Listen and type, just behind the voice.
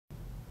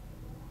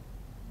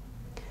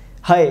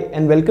Hi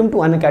and welcome to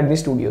Unacademy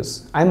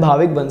Studios. I'm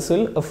Bhavik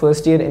Bansal, a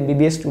first year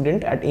MBBS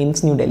student at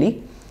AIIMS New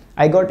Delhi.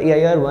 I got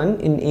AIR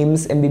 1 in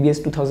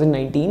AIIMS-MBBS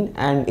 2019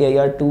 and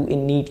AIR 2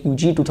 in NEET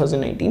UG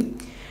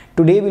 2019.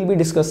 Today we'll be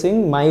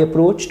discussing my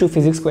approach to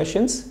physics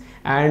questions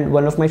and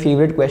one of my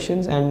favorite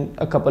questions and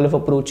a couple of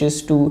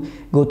approaches to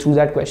go through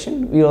that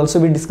question. We'll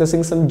also be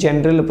discussing some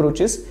general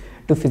approaches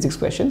to physics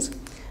questions.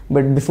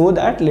 But before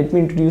that, let me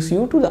introduce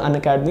you to the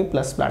Unacademy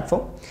Plus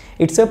platform.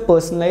 It's a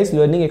personalized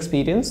learning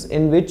experience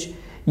in which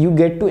you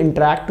get to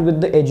interact with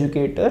the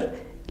educator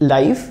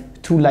live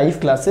through live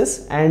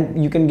classes,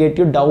 and you can get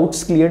your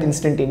doubts cleared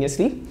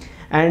instantaneously,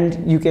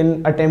 and you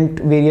can attempt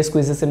various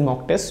quizzes and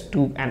mock tests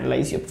to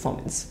analyze your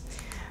performance.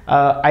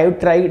 I would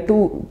try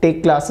to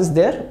take classes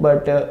there,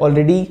 but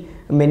already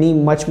many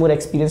much more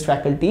experienced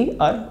faculty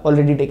are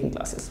already taking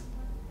classes.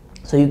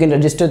 So you can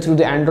register through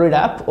the Android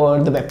app or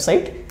the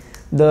website.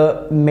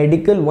 The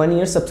medical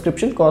 1-year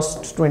subscription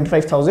costs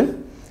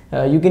 25,000.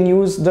 You can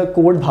use the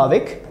code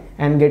Bhavik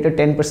and get a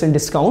 10%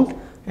 discount,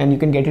 and you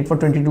can get it for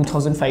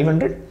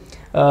 22,500.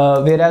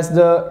 Whereas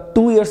the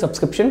 2-year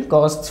subscription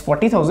costs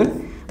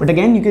 40,000, but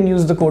again you can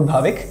use the code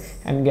Bhavik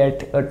and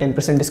get a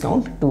 10%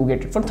 discount to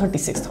get it for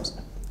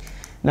 36,000.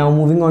 Now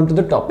moving on to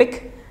the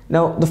topic.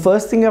 Now the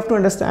first thing you have to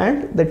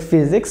understand that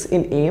physics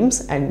in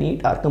AIIMS and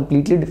NEET are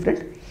completely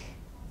different.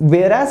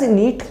 Whereas in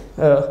NEET,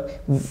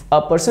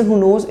 a person who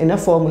knows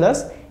enough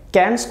formulas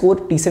can score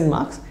decent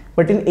marks,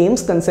 but in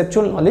AIIMS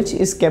conceptual knowledge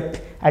is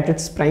kept at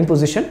its prime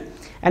position,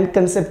 and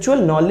conceptual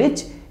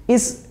knowledge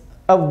is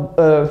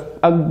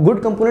a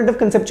good component of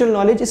conceptual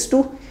knowledge is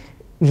to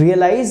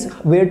realize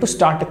where to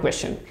start a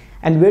question,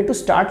 and where to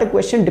start a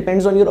question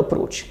depends on your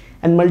approach,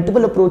 and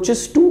multiple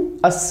approaches to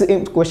a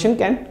same question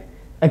can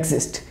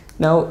exist.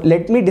 Now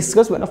let me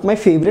discuss one of my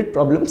favorite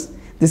problems.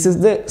 This is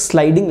the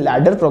sliding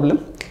ladder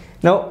problem.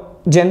 Now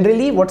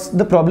generally what's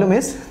the problem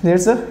is,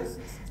 there's a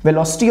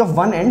velocity of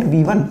one end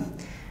v1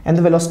 and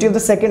the velocity of the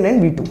second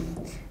end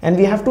v2, and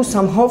we have to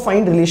somehow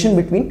find relation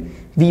between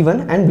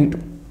v1 and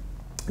v2.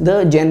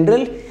 The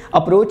general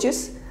approach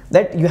is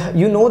that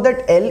you know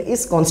that L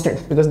is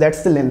constant because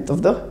that's the length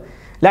of the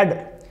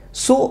ladder.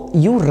 So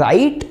you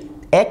write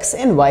x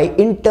and y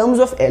in terms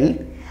of L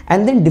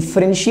and then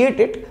differentiate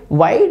it.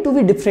 Why do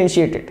we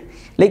differentiate it?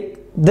 Like,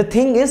 the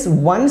thing is,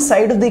 one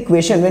side of the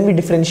equation when we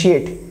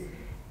differentiate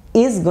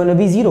is gonna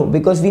be 0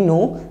 because we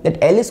know that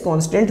L is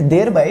constant,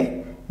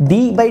 thereby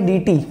d by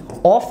dt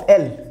of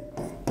L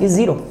is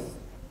 0.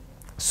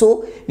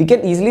 So we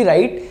can easily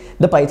write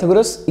the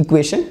Pythagoras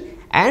equation,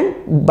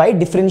 and by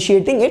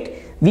differentiating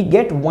it we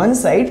get one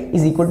side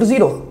is equal to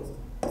 0.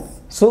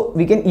 So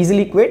we can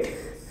easily equate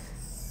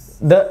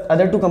the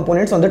other two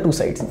components on the two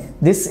sides.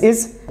 This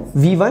is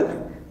v1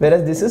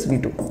 whereas this is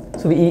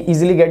v2. So we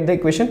easily get the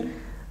equation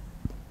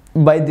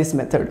by this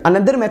method.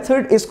 Another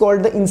method is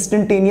called the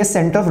instantaneous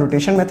center of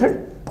rotation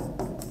method.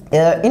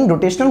 In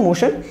rotational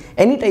motion,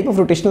 any type of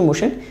rotational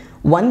motion,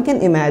 one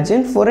can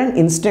imagine for an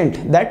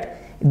instant that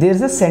there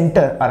is a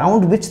center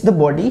around which the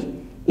body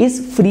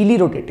is freely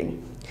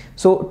rotating.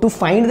 So to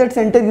find that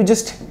center, you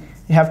just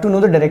have to know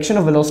the direction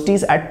of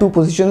velocities at two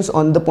positions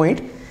on the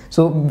point.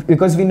 So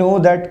because we know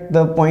that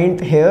the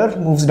point here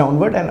moves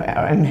downward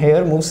and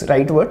here moves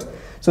rightwards,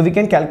 so we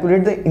can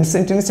calculate the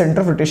instantaneous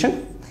center of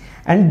rotation,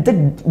 and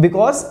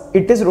because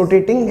it is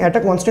rotating at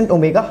a constant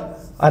omega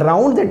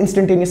around that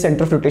instantaneous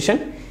center of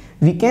rotation,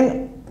 we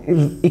can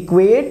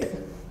equate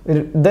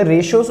the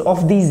ratios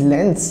of these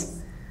lengths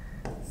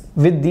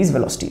with these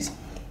velocities.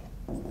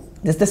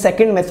 This is the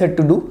second method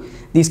to do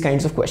these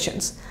kinds of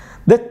questions.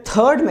 The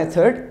third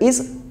method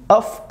is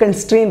of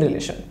constraint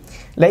relation.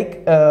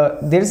 Like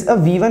there is a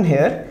v1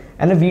 here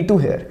and a v2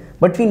 here,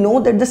 but we know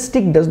that the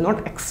stick does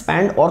not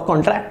expand or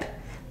contract.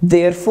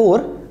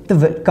 Therefore,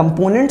 the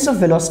components of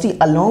velocity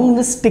along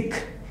the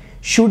stick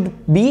should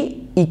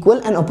be equal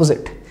and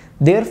opposite.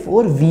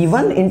 Therefore,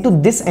 v1 into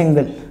this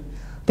angle,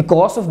 the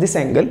cos of this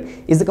angle,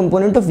 is the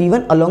component of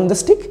v1 along the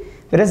stick,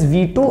 whereas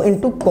v2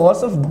 into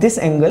cos of this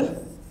angle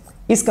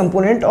is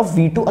component of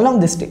v2 along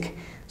this stick.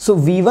 So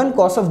v1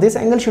 cos of this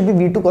angle should be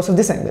v2 cos of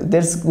this angle.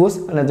 There goes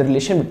another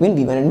relation between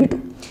v1 and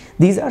v2.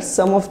 These are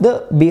some of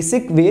the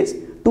basic ways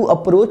to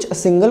approach a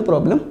single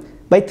problem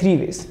by 3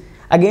 ways.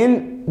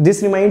 Again,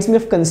 this reminds me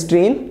of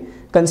constraint.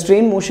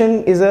 Constraint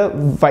motion is a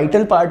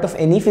vital part of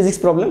any physics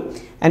problem,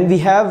 and we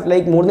have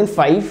like more than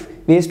 5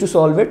 ways to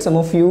solve it. Some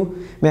of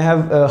you may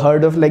have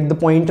heard of like the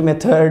point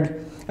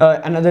method,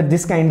 another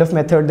this kind of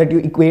method that you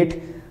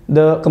equate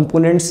the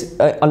components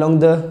along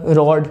the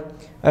rod,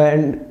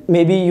 and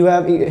maybe you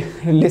have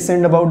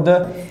listened about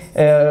the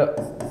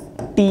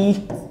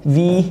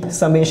TV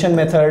summation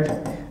method.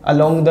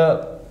 Along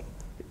the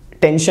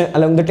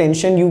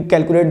tension you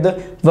calculate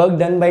the work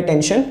done by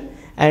tension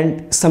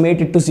and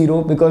summate it to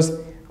 0 because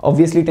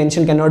obviously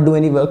tension cannot do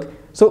any work.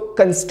 So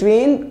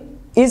constraint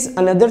is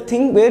another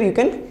thing where you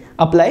can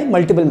apply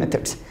multiple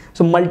methods.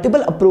 So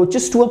multiple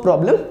approaches to a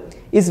problem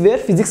is where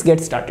physics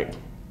gets started.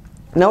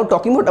 Now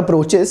talking about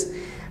approaches,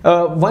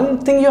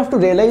 one thing you have to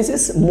realize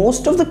is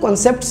most of the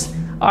concepts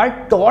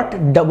are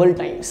taught double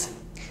times.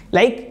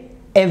 Like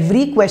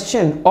every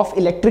question of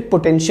electric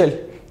potential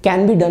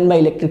can be done by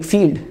electric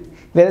field,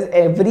 whereas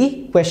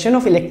every question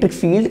of electric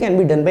field can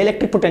be done by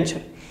electric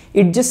potential.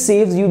 It just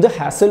saves you the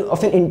hassle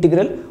of an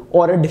integral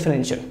or a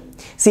differential.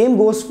 Same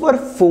goes for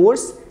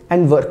force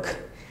and work.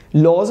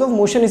 Laws of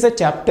motion is a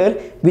chapter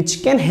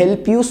which can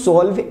help you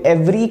solve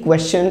every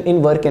question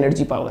in work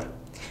energy power.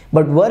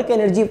 But work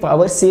energy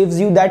power saves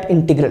you that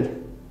integral.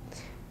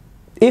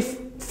 If,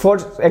 for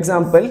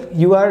example,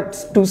 you are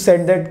to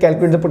set that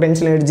calculate the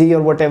potential energy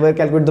or whatever,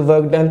 calculate the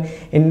work done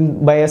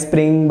by a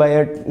spring, by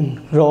a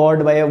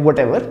rod, by a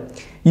whatever,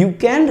 you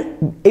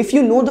can, if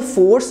you know the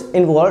force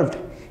involved,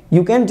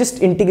 you can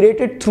just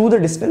integrate it through the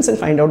distance and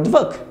find out the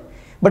work.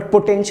 But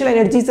potential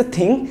energy is a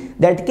thing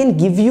that can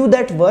give you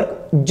that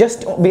work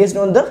just based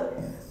on the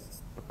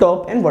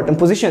top and bottom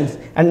positions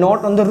and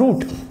not on the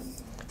root.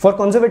 For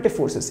conservative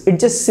forces, it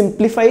just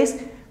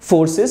simplifies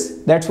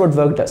forces. That's what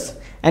work does.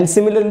 And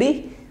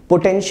similarly,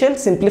 potential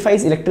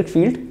simplifies electric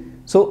field.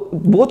 So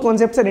both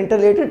concepts are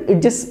interrelated.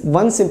 It just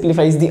one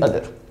simplifies the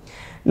other.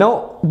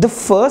 Now, the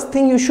first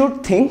thing you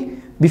should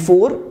think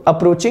before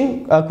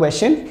approaching a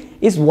question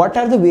is what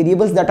are the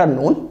variables that are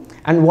known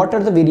and what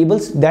are the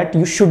variables that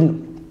you should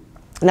know.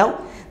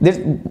 Now, there's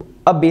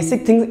a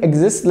basic thing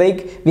exists,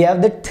 like we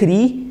have the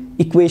 3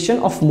 equation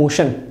of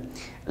motion.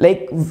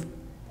 Like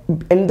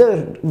in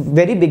the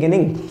very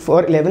beginning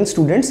for 11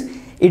 students,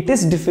 it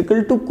is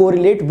difficult to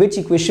correlate which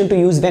equation to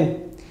use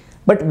when.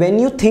 But when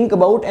you think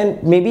about,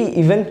 and maybe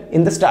even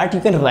in the start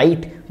you can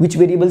write which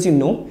variables you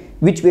know,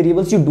 which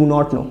variables you do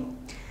not know,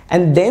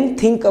 and then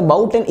think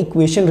about an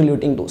equation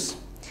relating those.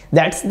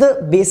 That's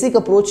the basic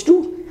approach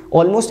to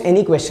almost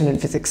any question in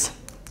physics.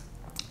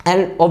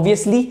 And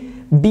obviously,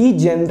 be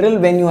general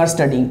when you are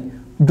studying.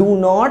 Do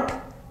not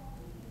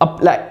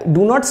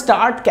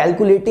start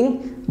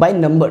calculating by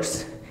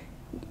numbers.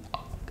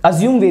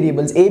 Assume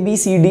variables A, B,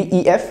 C, D,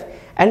 E, F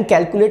and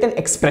calculate an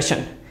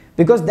expression,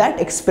 because that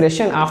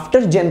expression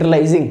after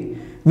generalizing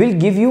will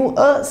give you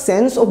a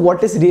sense of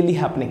what is really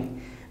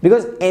happening.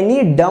 Because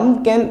any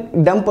dumb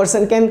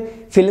person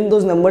can fill in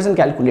those numbers and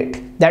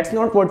calculate. That's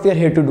not what we are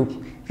here to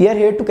do. We are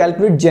here to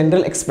calculate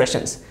general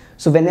expressions.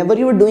 So whenever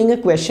you are doing a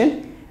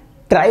question,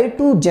 try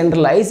to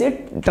generalize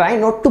it. Try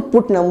not to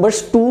put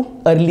numbers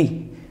too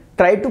early.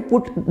 Try to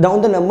put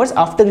down the numbers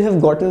after you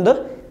have gotten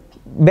the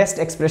best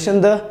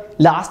expression, the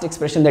last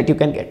expression that you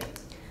can get.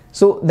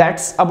 So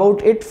that's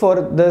about it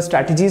for the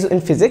strategies in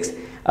physics.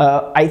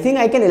 I think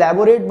I can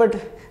elaborate, but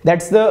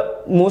that's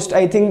the most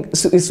I think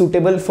is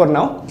suitable for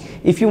now.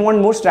 If you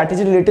want more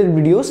strategy related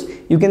videos,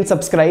 you can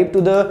subscribe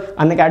to the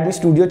Unacademy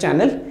Studio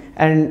channel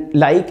and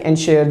like and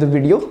share the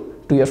video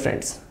to your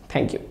friends.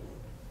 Thank you.